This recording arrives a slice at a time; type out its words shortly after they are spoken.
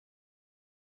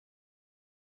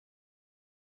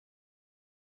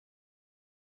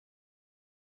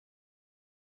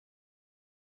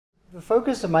The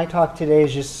focus of my talk today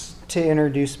is just to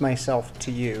introduce myself to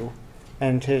you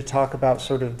and to talk about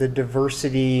sort of the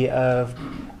diversity of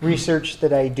research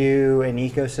that I do and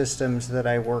ecosystems that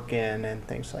I work in and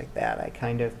things like that. I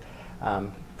kind of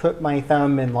put my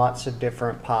thumb in lots of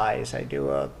different pies. I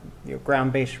do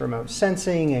ground-based remote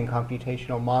sensing and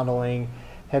computational modeling,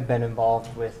 have been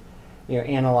involved with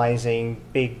analyzing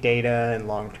big data and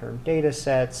long-term data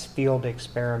sets, field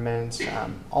experiments,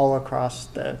 all across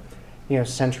the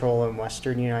central and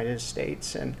western United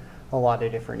States and a lot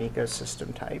of different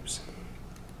ecosystem types.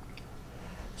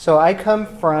 So I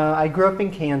grew up in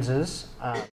Kansas.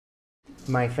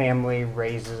 My family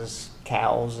raises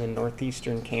cows in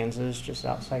northeastern Kansas, just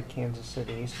outside Kansas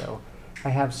City. So I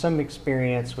have some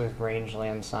experience with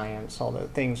rangeland science, although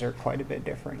things are quite a bit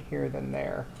different here than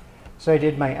there. So I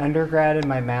did my undergrad and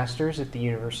my master's at the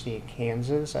University of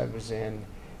Kansas. I was in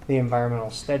the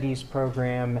Environmental Studies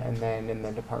program and then in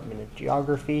the Department of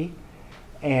Geography.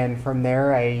 And from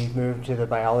there I moved to the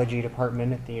biology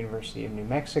department at the University of New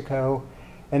Mexico.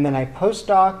 And then I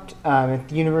postdoced at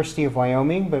the University of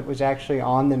Wyoming, but was actually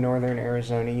on the Northern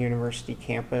Arizona University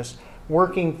campus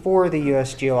working for the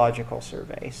U.S. Geological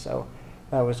Survey. So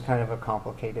that was kind of a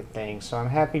complicated thing. So I'm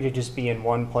happy to just be in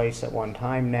one place at one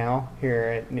time now here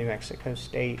at New Mexico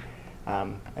State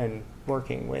and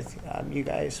working with you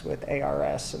guys with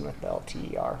ARS and with the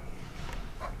LTER.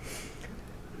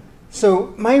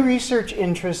 So my research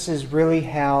interest is really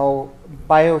how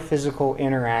biophysical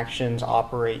interactions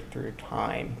operate through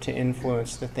time to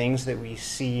influence the things that we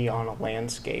see on a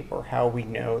landscape or how we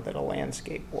know that a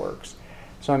landscape works.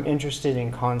 So I'm interested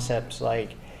in concepts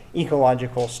like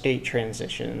ecological state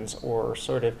transitions, or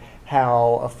sort of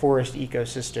how a forest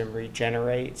ecosystem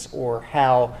regenerates, or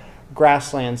how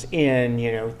grasslands in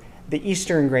the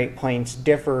eastern Great Plains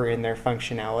differ in their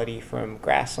functionality from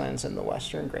grasslands in the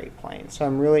western Great Plains. So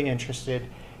I'm really interested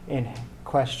in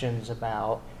questions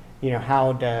about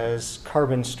how does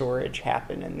carbon storage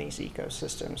happen in these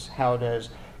ecosystems? How does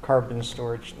carbon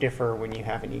storage differ when you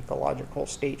have an ecological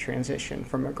state transition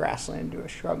from a grassland to a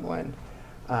shrubland?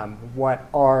 What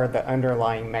are the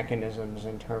underlying mechanisms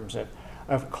in terms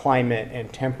of climate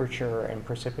and temperature and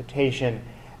precipitation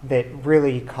that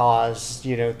really cause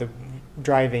the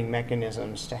driving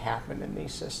mechanisms to happen in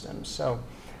these systems? So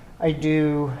I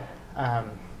do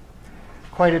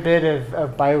quite a bit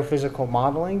of biophysical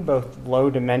modeling, both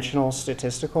low-dimensional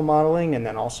statistical modeling and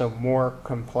then also more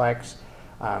complex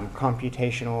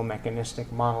computational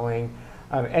mechanistic modeling.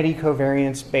 Eddy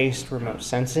covariance-based remote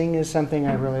sensing is something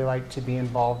I really like to be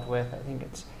involved with. I think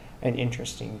it's an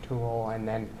interesting tool. And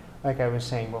then, like I was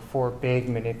saying before, big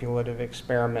manipulative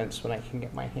experiments when I can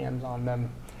get my hands on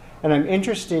them. And I'm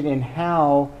interested in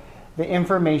how the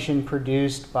information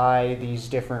produced by these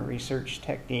different research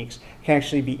techniques can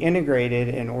actually be integrated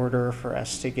in order for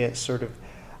us to get sort of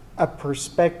a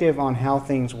perspective on how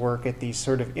things work at these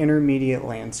sort of intermediate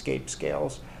landscape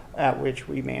scales at which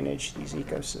we manage these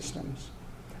ecosystems.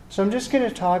 So I'm just going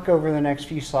to talk over the next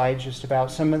few slides just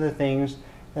about some of the things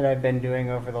that I've been doing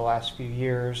over the last few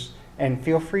years. And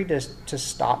feel free to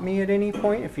stop me at any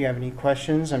point if you have any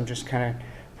questions. I'm just kind of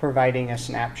providing a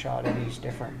snapshot of these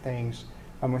different things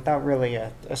without really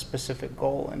a specific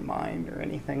goal in mind or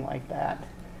anything like that.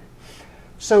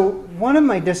 So one of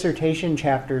my dissertation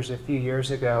chapters a few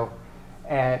years ago,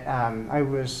 I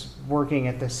was working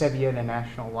at the Sevieta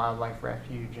National Wildlife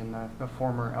Refuge in the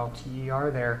former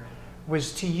LTER there,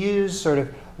 was to use sort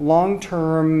of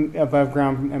long-term above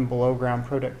ground and below ground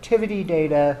productivity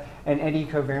data and eddy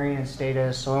covariance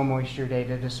data, soil moisture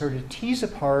data to sort of tease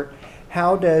apart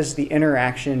how does the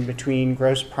interaction between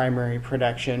gross primary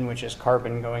production, which is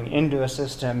carbon going into a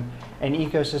system, and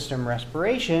ecosystem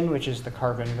respiration, which is the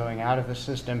carbon going out of the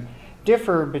system,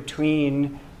 differ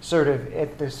between sort of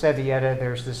at the Sevieta,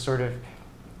 there's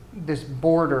this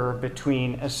border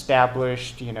between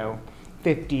established,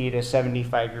 50 to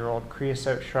 75-year-old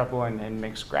creosote shrubland and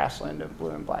mixed grassland of blue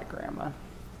and black grama.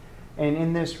 And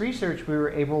in this research, we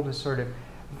were able to sort of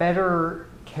better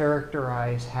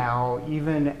characterize how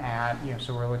even at,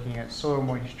 so we're looking at soil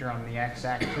moisture on the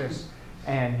x-axis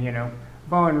and,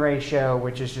 Bowen ratio,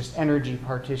 which is just energy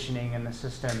partitioning in the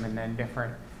system, and then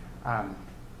different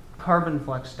carbon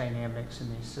flux dynamics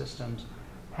in these systems.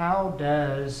 How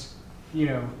does,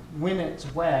 when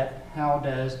it's wet, how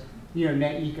does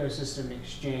net ecosystem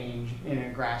exchange in a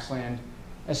grassland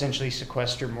essentially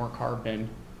sequester more carbon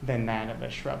than that of a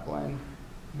shrubland?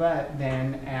 But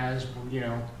then as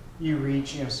you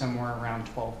reach somewhere around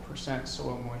 12%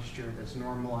 soil moisture that's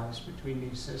normalized between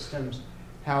these systems,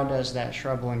 how does that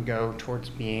shrubland go towards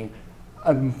being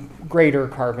a greater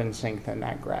carbon sink than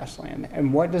that grassland.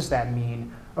 And what does that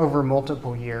mean over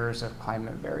multiple years of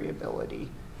climate variability?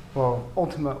 Well,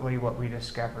 ultimately what we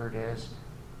discovered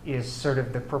is sort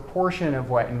of the proportion of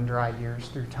wet and dry years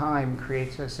through time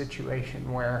creates a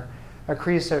situation where a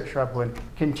creosote shrubland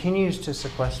continues to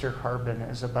sequester carbon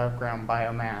as above ground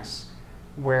biomass,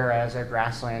 whereas a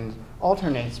grassland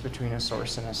alternates between a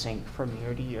source and a sink from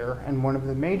year to year. And one of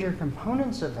the major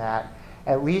components of that,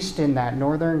 at least in that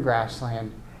northern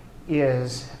grassland,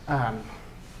 is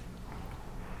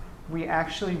we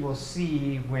actually will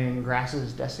see when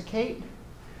grasses desiccate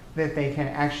that they can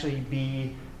actually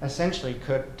be essentially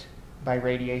cooked by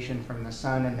radiation from the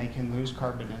sun, and they can lose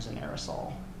carbon as an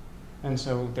aerosol. And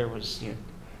so there was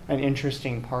an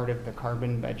interesting part of the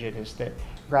carbon budget is that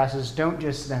grasses don't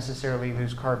just necessarily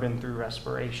lose carbon through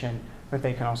respiration, but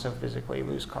they can also physically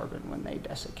lose carbon when they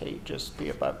desiccate. Just the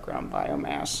above ground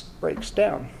biomass breaks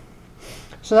down.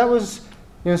 So that was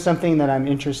something that I'm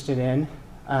interested in.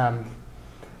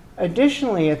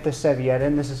 Additionally, at the Sevietta,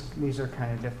 and these are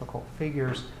kind of difficult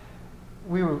figures,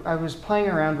 I was playing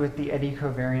around with the eddy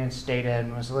covariance data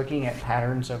and was looking at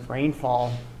patterns of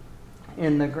rainfall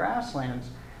in the grasslands.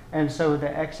 And so the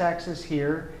x-axis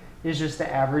here is just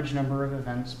the average number of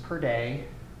events per day.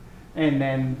 And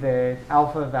then the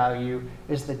alpha value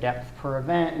is the depth per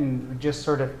event, and just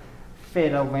sort of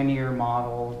fit a linear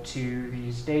model to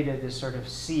these data to sort of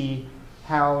see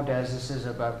how does this is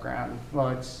above ground. Well,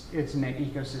 it's an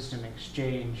ecosystem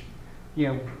exchange,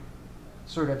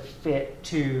 sort of fit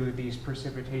to these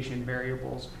precipitation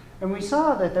variables. And we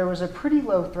saw that there was a pretty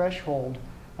low threshold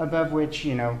above which,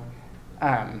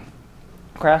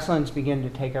 grasslands begin to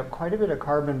take up quite a bit of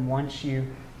carbon once you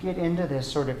get into this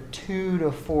sort of 2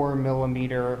 to 4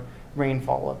 millimeter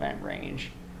rainfall event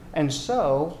range. And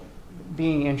so,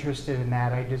 being interested in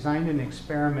that, I designed an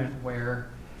experiment where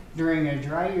during a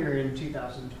dry year in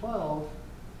 2012,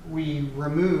 we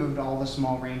removed all the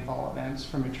small rainfall events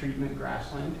from a treatment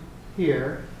grassland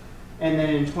here. And then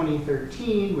in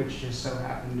 2013, which just so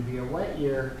happened to be a wet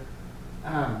year,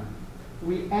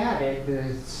 we added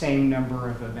the same number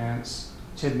of events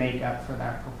to make up for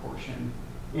that proportion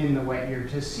in the wet year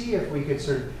to see if we could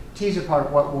sort of tease apart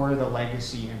what were the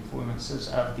legacy influences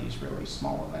of these really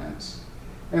small events.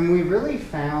 And we really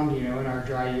found, in our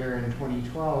dry year in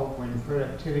 2012, when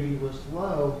productivity was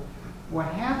low, what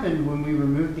happened when we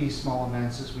removed these small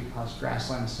events is we caused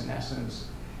grassland senescence,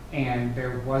 and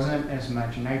there wasn't as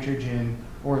much nitrogen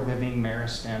or living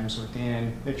meristems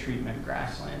within the treatment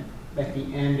grassland at the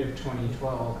end of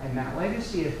 2012. And that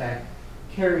legacy effect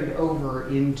carried over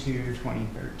into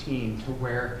 2013 to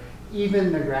where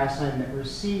even the grassland that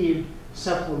received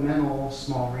supplemental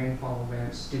small rainfall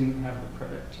events didn't have the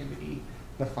productivity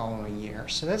the following year.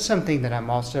 So that's something that I'm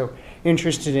also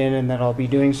interested in and that I'll be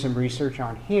doing some research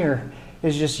on here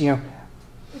is just,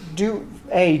 do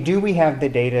we have the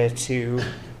data to,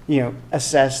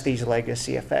 assess these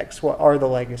legacy effects? What are the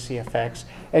legacy effects?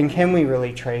 And can we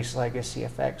really trace legacy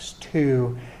effects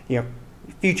to,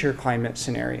 future climate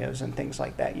scenarios and things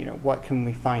like that? What can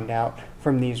we find out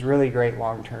from these really great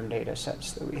long-term data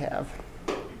sets that we have?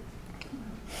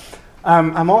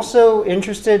 I'm also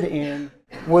interested in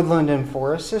woodland and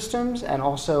forest systems, and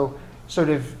also sort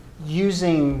of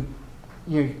using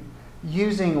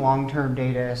long-term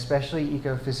data, especially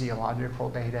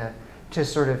ecophysiological data, to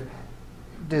sort of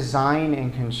design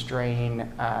and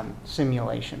constrain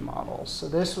simulation models. So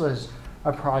this was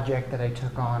a project that I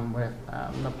took on with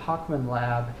the Pachman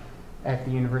Lab at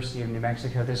the University of New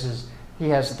Mexico. He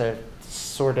has the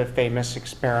sort of famous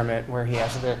experiment where he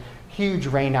has the huge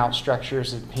rainout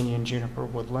structures in pinyon juniper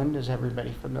woodland. Is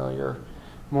everybody familiar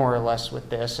more or less with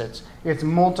this? It's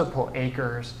multiple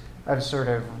acres of sort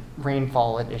of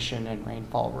rainfall addition and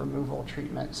rainfall removal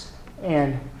treatments.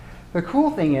 And the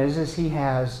cool thing is he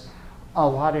has a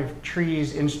lot of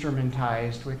trees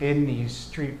instrumentized within these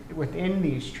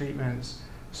treatments,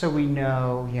 so we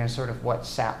know, sort of what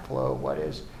sap flow, what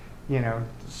is,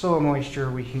 soil moisture.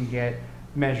 We can get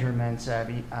measurements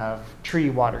of tree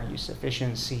water use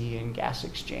efficiency and gas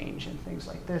exchange and things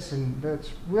like this. And that's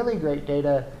really great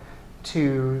data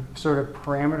to sort of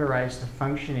parameterize the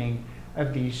functioning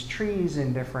of these trees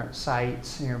in different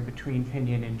sites, between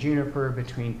pinyon and juniper,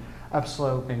 between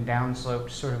upslope and downslope,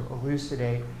 to sort of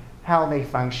elucidate how they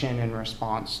function in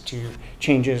response to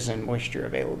changes in moisture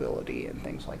availability and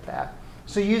things like that.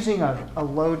 So using a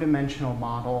low dimensional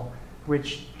model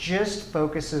which just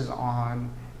focuses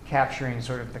on capturing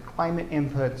sort of the climate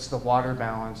inputs, the water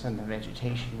balance, and the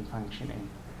vegetation functioning,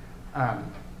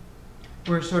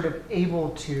 we're sort of able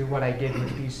to, what I did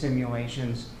with these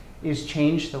simulations is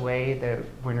change the way that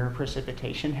winter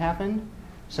precipitation happened.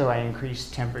 So I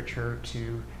increase temperature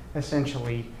to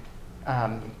essentially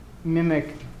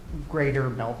mimic greater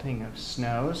melting of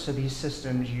snow. So these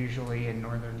systems usually in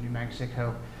northern New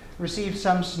Mexico receive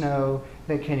some snow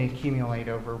that can accumulate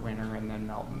over winter and then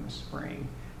melt in the spring.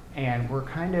 And we're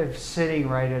kind of sitting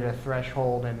right at a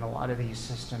threshold in a lot of these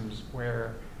systems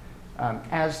where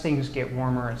as things get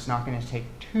warmer, it's not going to take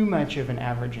too much of an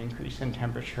average increase in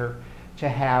temperature to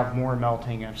have more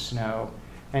melting of snow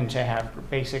and to have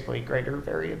basically greater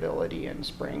variability in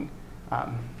spring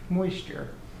moisture.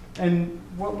 And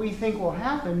what we think will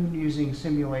happen using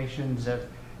simulations of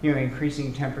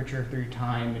increasing temperature through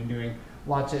time and doing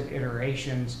lots of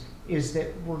iterations is that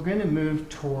we're going to move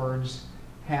towards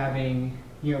having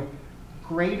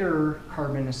greater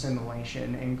carbon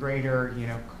assimilation and greater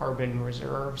carbon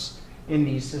reserves in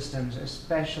these systems,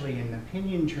 especially in the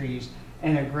pinyon trees,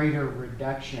 and a greater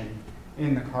reduction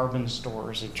in the carbon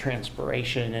stores and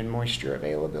transpiration and moisture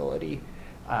availability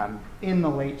in the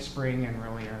late spring and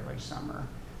really early summer.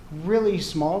 Really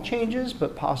small changes,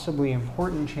 but possibly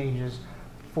important changes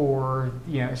for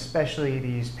especially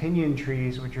these pinyon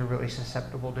trees, which are really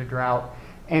susceptible to drought,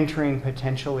 entering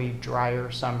potentially drier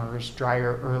summers,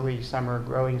 drier early summer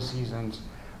growing seasons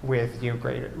with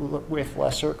with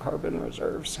lesser carbon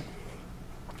reserves.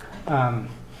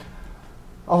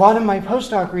 A lot of my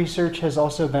postdoc research has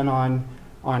also been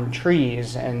on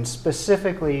trees, and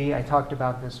specifically, I talked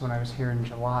about this when I was here in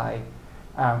July,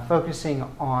 focusing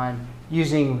on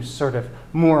using sort of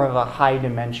more of a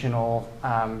high-dimensional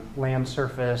land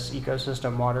surface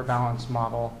ecosystem water balance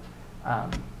model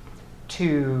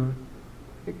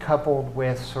coupled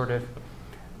with sort of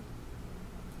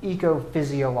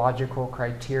ecophysiological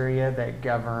criteria that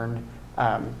govern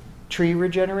tree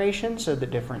regeneration, so the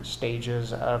different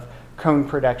stages of cone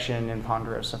production in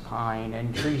ponderosa pine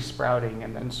and tree sprouting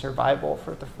and then survival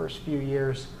for the first few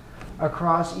years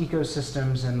across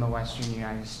ecosystems in the western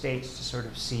United States to sort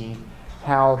of see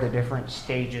how the different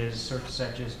stages,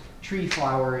 such as tree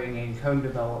flowering and cone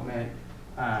development,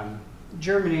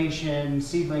 germination,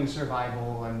 seedling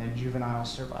survival, and then juvenile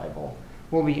survival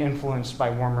will be influenced by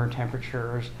warmer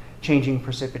temperatures, changing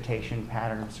precipitation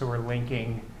patterns. So we're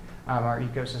linking our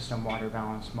ecosystem water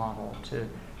balance model to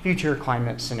future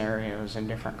climate scenarios and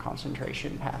different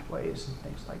concentration pathways and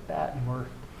things like that. And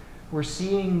we're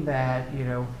seeing that,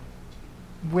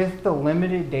 with the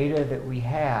limited data that we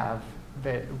have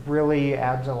that really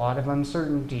adds a lot of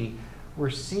uncertainty, we're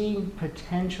seeing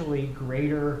potentially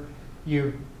greater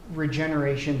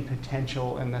regeneration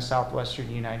potential in the southwestern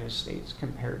United States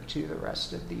compared to the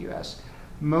rest of the US,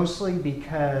 mostly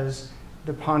because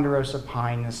the ponderosa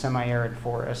pine, the semi-arid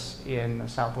forests in the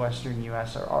southwestern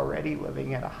US are already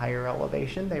living at a higher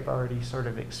elevation. They've already sort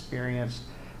of experienced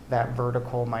that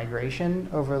vertical migration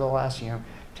over the last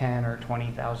 10 or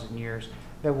 20,000 years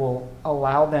that will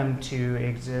allow them to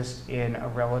exist in a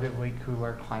relatively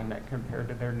cooler climate compared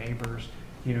to their neighbors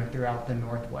throughout the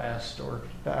Northwest or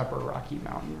the upper Rocky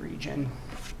Mountain region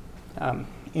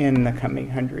in the coming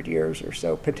 100 years or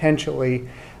so, potentially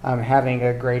having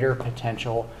a greater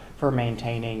potential for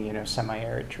maintaining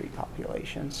semi-arid tree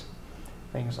populations,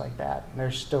 things like that.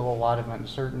 There's still a lot of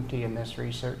uncertainty in this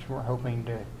research, and we're hoping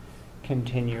to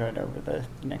continue it over the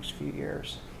next few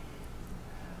years.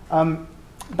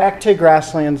 Back to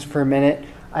grasslands for a minute.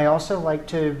 I also like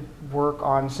to work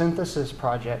on synthesis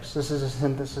projects. This is a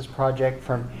synthesis project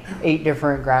from 8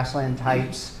 different grassland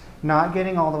types, not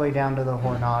getting all the way down to the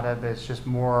Jornada, but it's just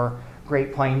more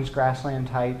Great Plains grassland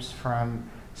types from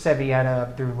Sevietta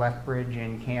up through Lethbridge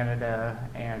in Canada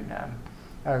and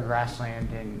grassland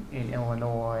in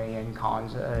Illinois and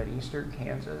Kansa and eastern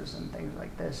Kansas and things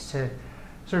like this to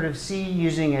sort of see,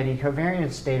 using eddy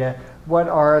covariance data, what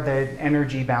are the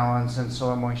energy balance and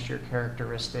soil moisture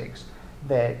characteristics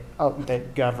that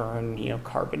govern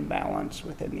carbon balance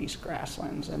within these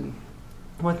grasslands. And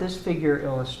what this figure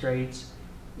illustrates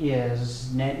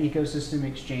is net ecosystem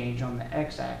exchange on the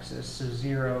x-axis. So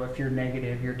 0, if you're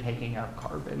negative, you're taking up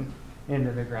carbon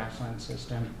into the grassland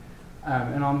system.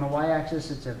 And on the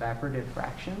y-axis, it's evaporative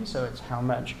fraction, so it's how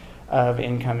much of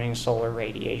incoming solar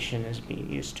radiation is being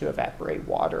used to evaporate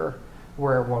water,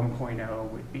 where 1.0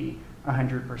 would be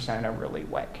 100% a really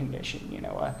wet condition,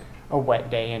 a wet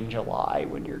day in July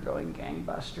when you're going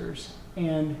gangbusters.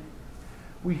 And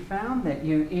we found that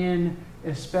in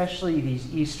especially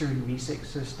these eastern mesic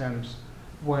systems,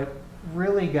 what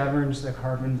really governs the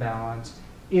carbon balance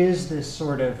is this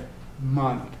sort of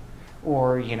month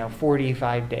or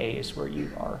 45 days where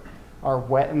you are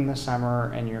wet in the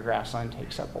summer and your grassland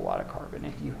takes up a lot of carbon.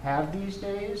 If you have these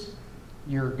days,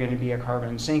 you're going to be a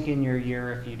carbon sink in your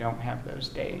year. If you don't have those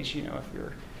days,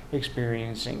 if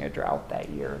experiencing a drought that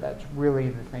year. That's really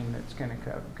the thing that's going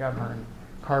to govern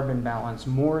carbon balance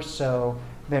more so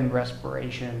than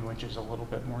respiration, which is a little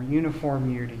bit more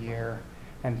uniform year to year,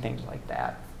 and things like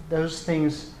that. Those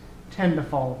things tend to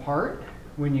fall apart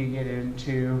when you get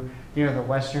into, the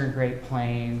Western Great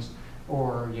Plains,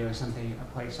 or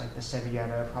a place like the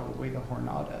Sevieta, probably the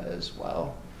Jornada as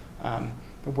well,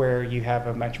 where you have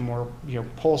a much more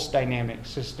pulse dynamic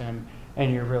system,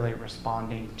 and you're really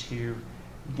responding to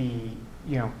the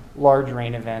large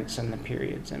rain events and the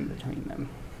periods in between them.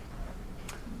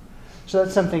 So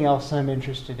that's something else I'm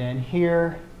interested in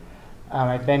here.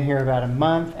 I've been here about a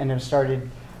month and have started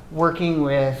working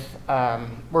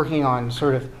on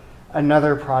sort of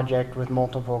another project with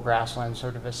multiple grasslands,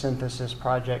 sort of a synthesis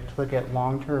project to look at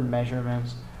long-term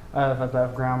measurements of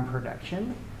above ground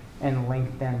production and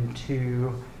link them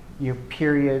to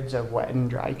periods of wet and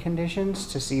dry conditions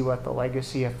to see what the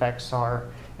legacy effects are.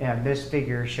 And this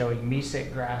figure is showing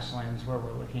mesic grasslands, where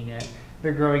we're looking at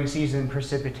the growing season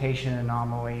precipitation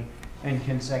anomaly and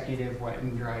consecutive wet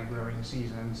and dry growing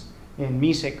seasons. In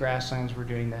mesic grasslands, we're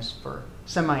doing this for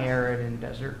semi-arid and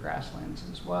desert grasslands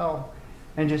as well.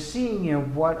 And just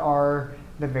seeing, what are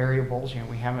the variables.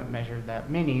 We haven't measured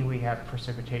that many. We have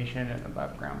precipitation and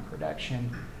above ground production.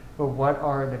 But what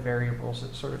are the variables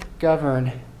that sort of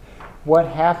govern what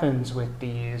happens with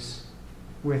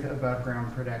above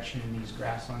ground production in these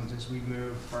grasslands as we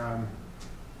move from,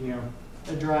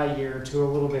 a dry year to a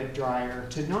little bit drier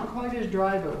to not quite as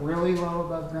dry, but really low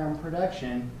above ground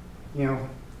production,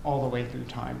 all the way through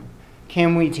time.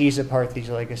 Can we tease apart these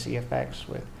legacy effects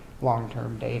with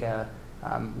long-term data?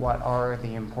 What are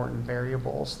the important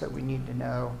variables that we need to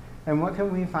know? And what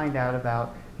can we find out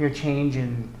about change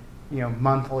in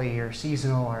monthly or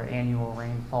seasonal or annual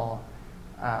rainfall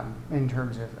in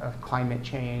terms of climate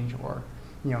change or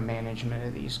management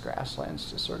of these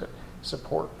grasslands to sort of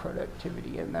support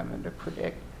productivity in them and to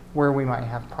predict where we might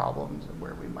have problems and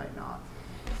where we might not.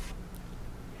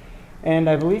 And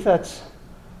I believe that's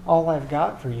all I've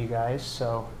got for you guys,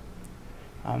 so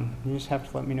you just have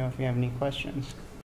to let me know if you have any questions.